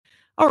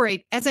All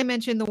right. As I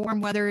mentioned, the warm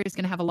weather is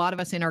going to have a lot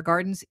of us in our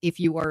gardens. If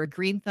you are a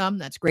green thumb,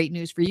 that's great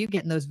news for you,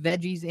 getting those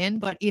veggies in.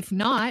 But if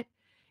not,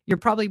 you're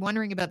probably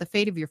wondering about the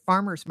fate of your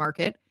farmer's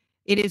market.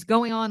 It is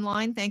going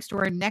online thanks to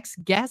our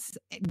next guest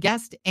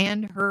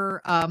and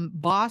her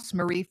boss,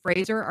 Marie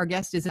Fraser. Our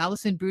guest is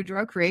Allison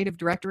Boudreau, Creative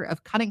Director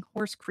of Cunning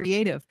Horse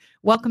Creative.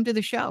 Welcome to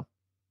the show.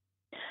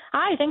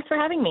 Hi, thanks for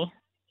having me.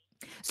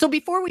 So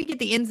before we get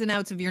the ins and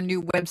outs of your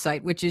new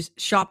website, which is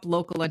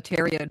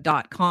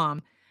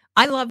shoplocalontario.com,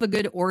 I love a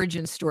good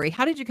origin story.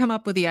 How did you come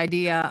up with the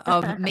idea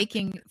of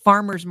making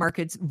farmers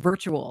markets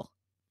virtual?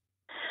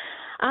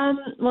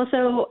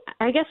 So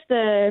I guess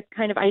the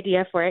kind of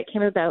idea for it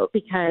came about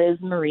because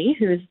Marie,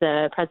 who's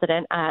the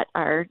president at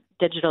our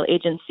digital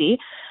agency,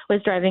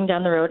 was driving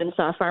down the road and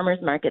saw a farmers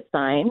market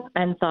sign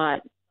and thought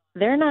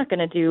they're not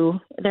going to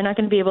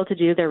be able to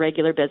do their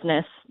regular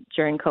business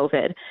during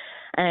COVID.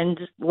 And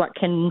what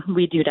can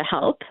we do to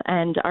help?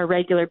 And our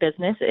regular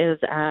business is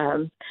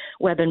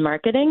web and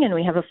marketing, and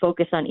we have a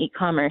focus on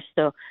e-commerce.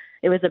 So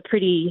it was a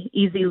pretty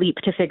easy leap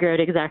to figure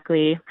out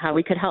exactly how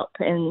we could help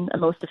in a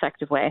most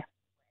effective way.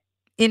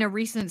 In a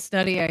recent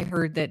study, I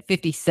heard that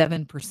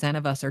 57%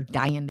 of us are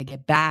dying to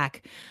get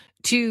back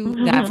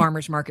to that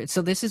farmer's market.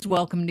 So this is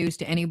welcome news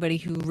to anybody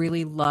who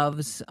really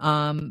loves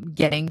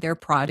getting their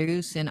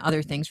produce and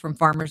other things from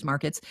farmers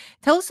markets.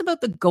 Tell us about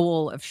the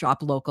goal of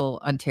Shop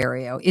Local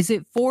Ontario. Is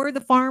it for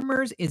the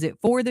farmers? Is it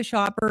for the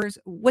shoppers?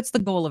 What's the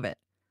goal of it?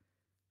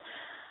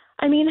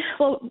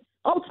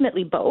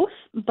 Ultimately both,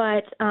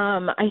 but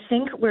I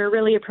think we're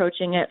really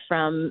approaching it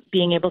from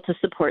being able to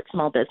support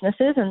small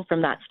businesses and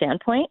from that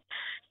standpoint.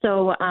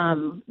 So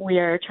we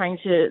are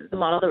the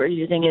model that we're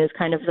using is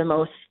kind of the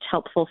most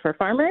helpful for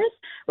farmers.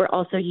 We're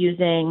also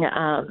using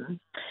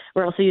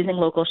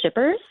local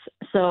shippers.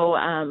 So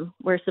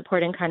we're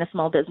supporting kind of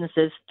small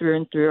businesses through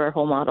and through our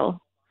whole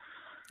model.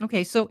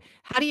 Okay, so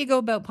how do you go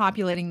about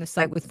populating the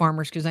site with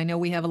farmers? Because I know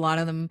we have a lot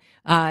of them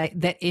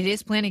that it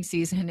is planting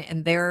season,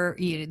 and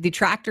the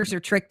tractors are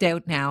tricked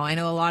out now. I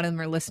know a lot of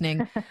them are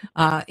listening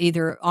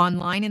either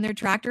online in their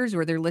tractors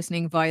or they're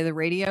listening via the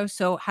radio.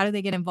 So how do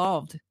they get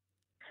involved?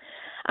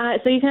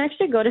 So you can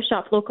actually go to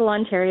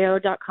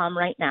shoplocalontario.com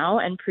right now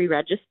and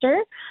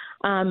pre-register.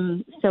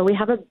 So we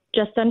have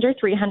just under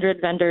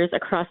 300 vendors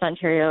across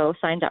Ontario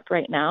signed up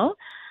right now.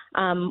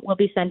 We'll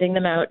be sending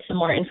them out some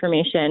more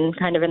information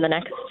kind of in the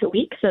next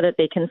week so that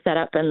they can set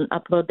up and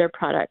upload their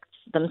products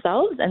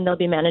themselves, and they'll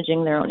be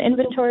managing their own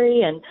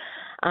inventory and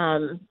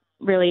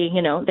really,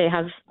 they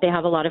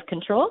have a lot of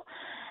control.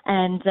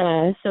 And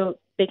so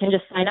they can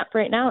just sign up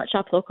right now at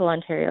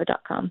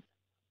shoplocalontario.com.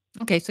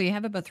 Okay, so you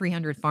have about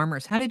 300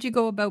 farmers. How did you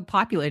go about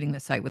populating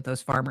the site with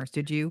those farmers?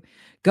 Did you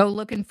go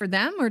looking for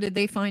them or did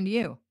they find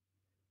you?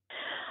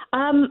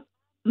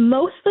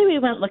 Mostly we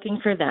went looking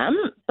for them,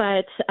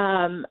 but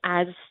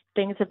as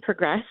things have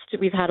progressed,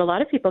 we've had a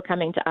lot of people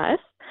coming to us.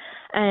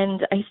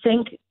 And I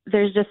think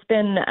there's just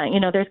been,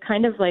 there's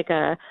kind of like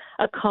a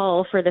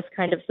call for this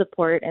kind of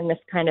support and this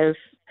kind of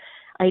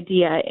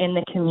idea in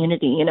the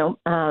community.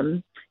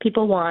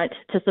 People want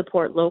to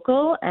support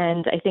local,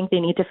 and I think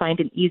they need to find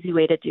an easy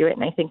way to do it.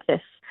 And I think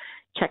this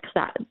checks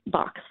that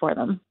box for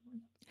them.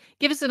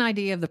 Give us an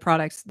idea of the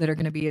products that are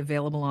going to be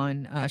available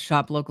on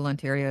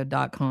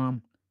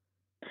shoplocalontario.com.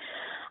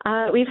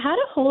 We've had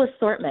a whole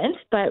assortment,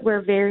 but we're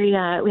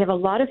we have a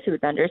lot of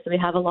food vendors. So we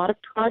have a lot of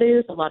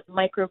produce, a lot of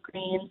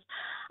microgreens.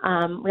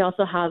 We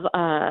also have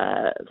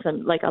a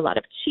lot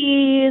of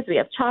cheese. We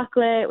have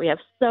chocolate. We have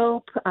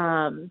soap.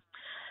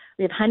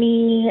 We have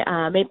honey,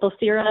 maple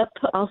syrup,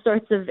 all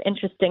sorts of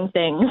interesting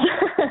things.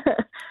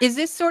 Is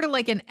this sort of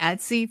like an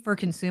Etsy for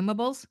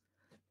consumables?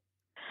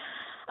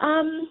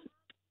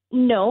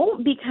 No,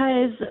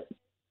 because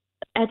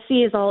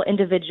Etsy is all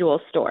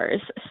individual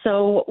stores.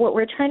 So what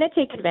we're trying to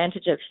take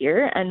advantage of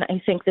here, and I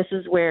think this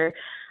is where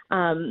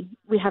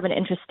we have an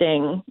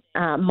interesting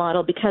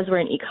model because we're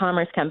an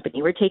e-commerce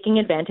company. We're taking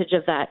advantage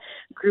of that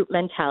group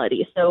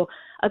mentality. So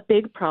a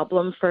big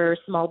problem for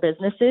small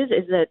businesses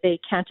is that they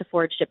can't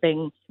afford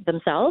shipping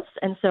themselves.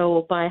 And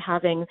so by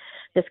having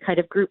this kind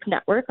of group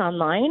network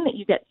online,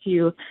 you get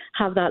to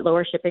have that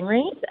lower shipping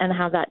rate and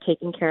have that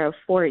taken care of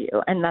for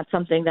you. And that's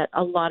something that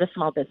a lot of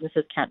small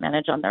businesses can't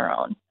manage on their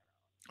own.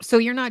 So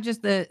you're not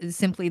just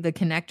simply the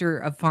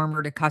connector of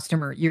farmer to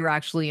customer. You're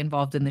actually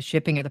involved in the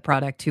shipping of the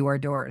product to our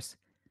doors.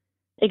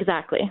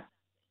 Exactly.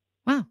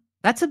 Wow.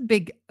 That's a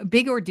big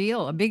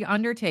ordeal, a big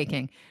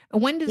undertaking.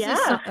 When does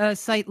this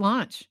site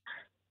launch?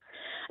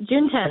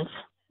 June 10th.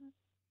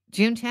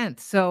 June 10th.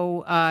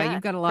 So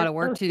you've got a lot of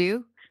work to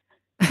do.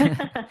 Oh,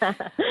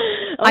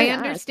 I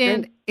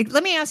understand.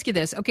 Let me ask you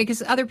this, okay?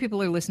 Because other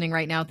people are listening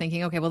right now,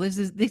 thinking, okay, well,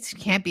 this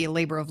can't be a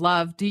labor of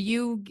love. Do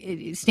you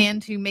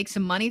stand to make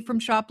some money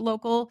from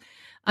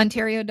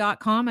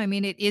shoplocalontario.com? I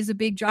mean, it is a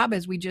big job,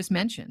 as we just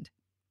mentioned.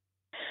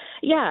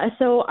 Yeah.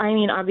 So,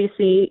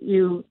 obviously,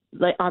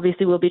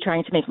 we'll be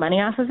trying to make money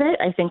off of it.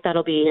 I think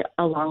that'll be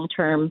a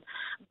long-term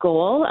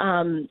goal.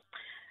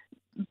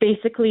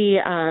 Basically,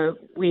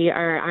 we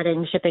are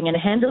adding shipping and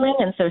handling,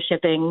 and so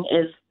shipping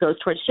goes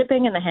towards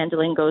shipping, and the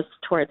handling goes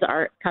towards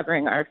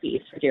covering our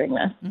fees for doing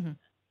this. Mm-hmm.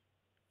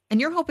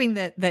 And you're hoping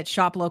that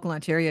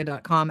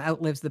shoplocalontario.com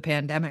outlives the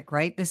pandemic,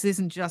 right? This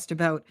isn't just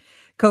about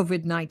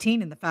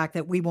COVID-19 and the fact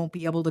that we won't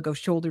be able to go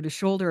shoulder to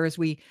shoulder as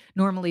we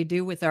normally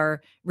do with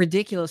our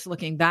ridiculous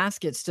looking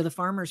baskets to the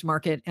farmer's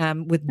market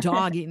with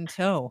dog in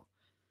tow.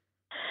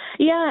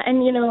 Yeah,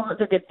 and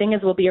the good thing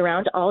is we'll be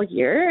around all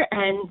year,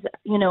 and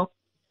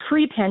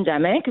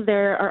pre-pandemic,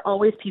 there are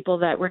always people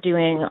that were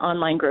doing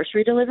online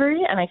grocery delivery,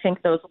 and I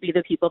think those will be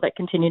the people that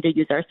continue to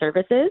use our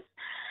services.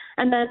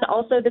 And then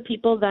also the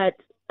people that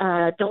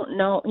don't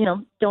know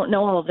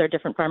all of their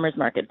different farmers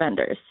market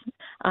vendors.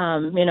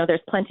 There's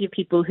plenty of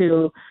people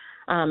who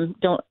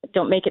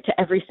don't make it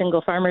to every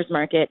single farmers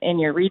market in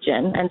your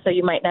region, and so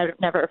you might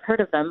never have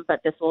heard of them,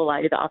 but this will allow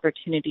you the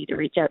opportunity to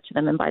reach out to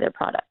them and buy their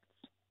products.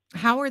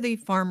 How are the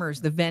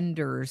farmers, the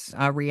vendors,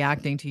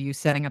 reacting to you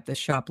setting up the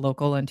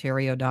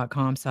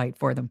shoplocalontario.com site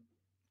for them?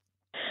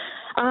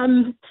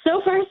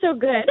 So far, so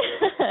good.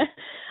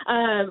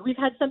 We've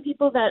had some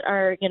people that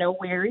are,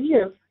 wary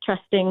of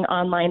trusting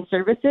online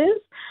services,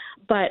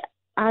 but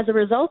as a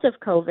result of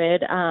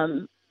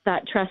COVID,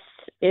 that trust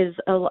is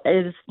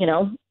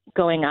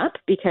going up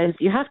because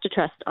you have to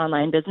trust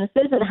online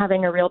businesses, and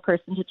having a real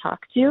person to talk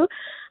to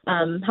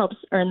helps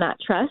earn that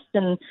trust.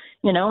 And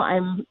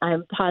I'm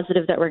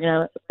positive that we're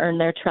going to earn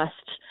their trust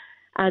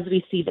as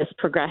we see this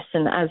progress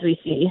and as we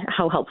see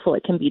how helpful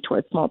it can be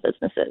towards small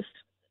businesses.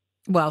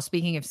 Well,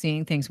 speaking of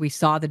seeing things, we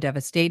saw the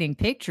devastating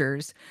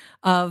pictures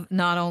of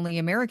not only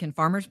American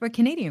farmers, but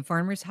Canadian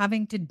farmers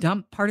having to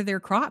dump part of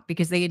their crop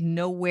because they had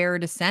nowhere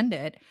to send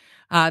it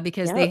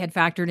because they Yep. had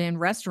factored in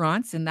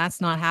restaurants, and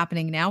that's not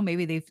happening now.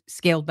 Maybe they've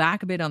scaled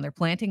back a bit on their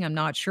planting. I'm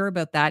not sure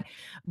about that,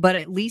 but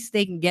at least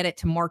they can get it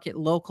to market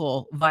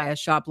local via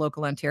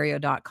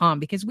shoplocalontario.com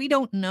because we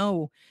don't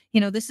know.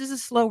 This is a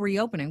slow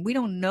reopening. We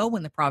don't know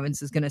when the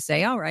province is going to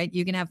say, all right,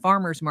 you can have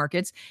farmers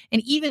markets.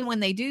 And even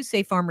when they do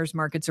say farmers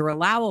markets are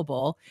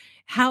allowable,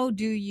 how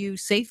do you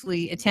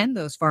safely attend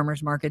those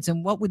farmers markets,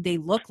 and what would they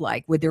look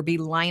like? Would there be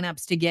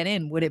lineups to get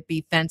in? Would it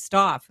be fenced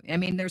off? I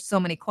mean, there's so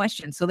many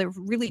questions. So that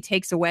really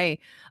takes away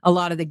a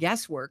lot of the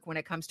guesswork when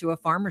it comes to a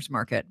farmer's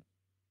market.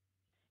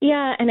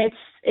 Yeah, and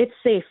it's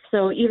safe.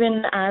 So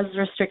even as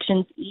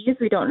restrictions ease,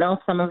 we don't know if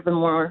some of the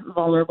more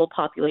vulnerable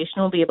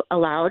population will be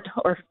allowed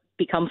or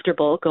be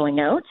comfortable going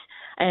out,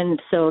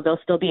 and so they'll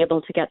still be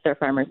able to get their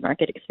farmers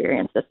market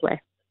experience this way.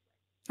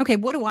 Okay,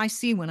 what do I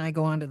see when I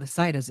go onto the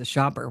site as a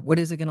shopper? What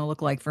is it going to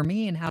look like for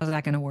me, and how is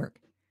that going to work?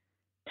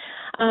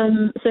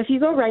 So if you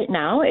go right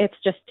now, it's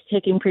just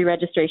taking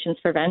pre-registrations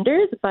for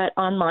vendors, but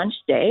on launch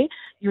day,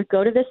 you would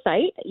go to the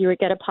site, you would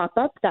get a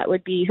pop-up that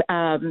would be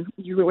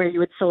where you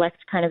would select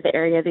kind of the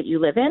area that you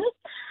live in.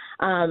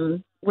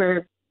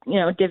 We're,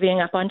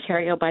 divvying up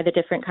Ontario by the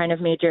different kind of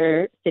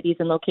major cities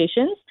and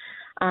locations.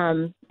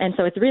 And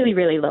so it's really,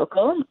 really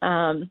local.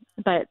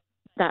 But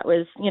that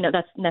was,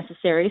 that's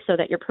necessary so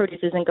that your produce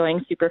isn't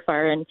going super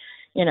far and,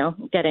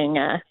 getting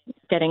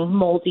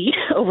moldy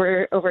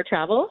over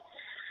travel.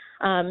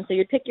 So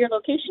you'd pick your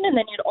location, and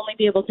then you'd only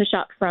be able to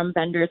shop from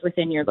vendors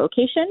within your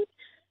location.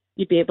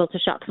 You'd be able to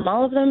shop from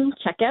all of them,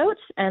 check out,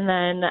 and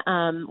then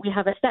we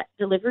have a set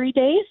delivery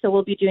day, so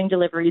we'll be doing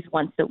deliveries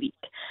once a week.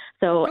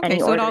 So Okay, any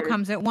so it all orders,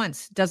 comes at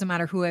once. Doesn't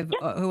matter yeah,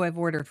 who I've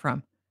ordered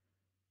from.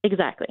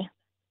 exactly.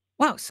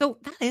 Wow, so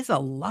that is a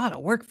lot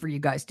of work for you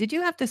guys. Did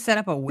you have to set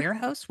up a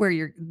warehouse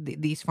where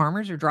these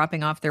farmers are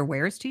dropping off their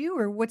wares to you,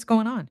 or what's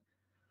going on?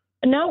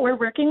 No, we're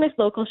working with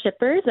local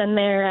shippers, and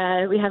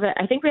I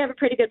think we have a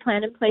pretty good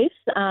plan in place.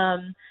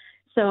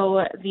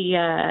 We'll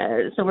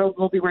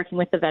be working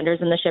with the vendors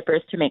and the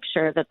shippers to make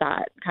sure that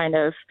kind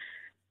of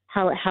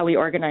how we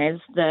organize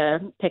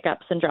the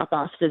pickups and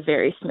drop-offs is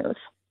very smooth.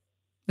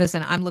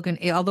 Listen,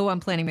 although I'm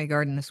planting my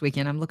garden this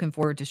weekend, I'm looking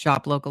forward to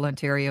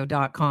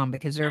shoplocalontario.com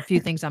because there are a few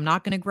things I'm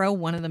not going to grow,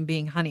 one of them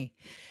being honey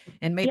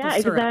and maple Yeah,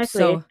 syrup. exactly.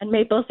 So, And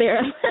maple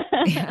syrup.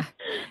 yeah,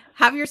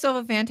 have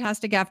yourself a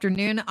fantastic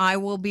afternoon. I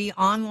will be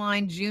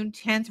online June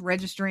 10th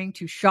registering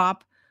to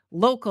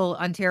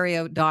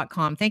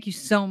shoplocalontario.com. Thank you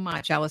so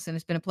much, Allison.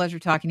 It's been a pleasure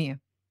talking to you.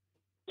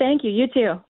 Thank you. You too.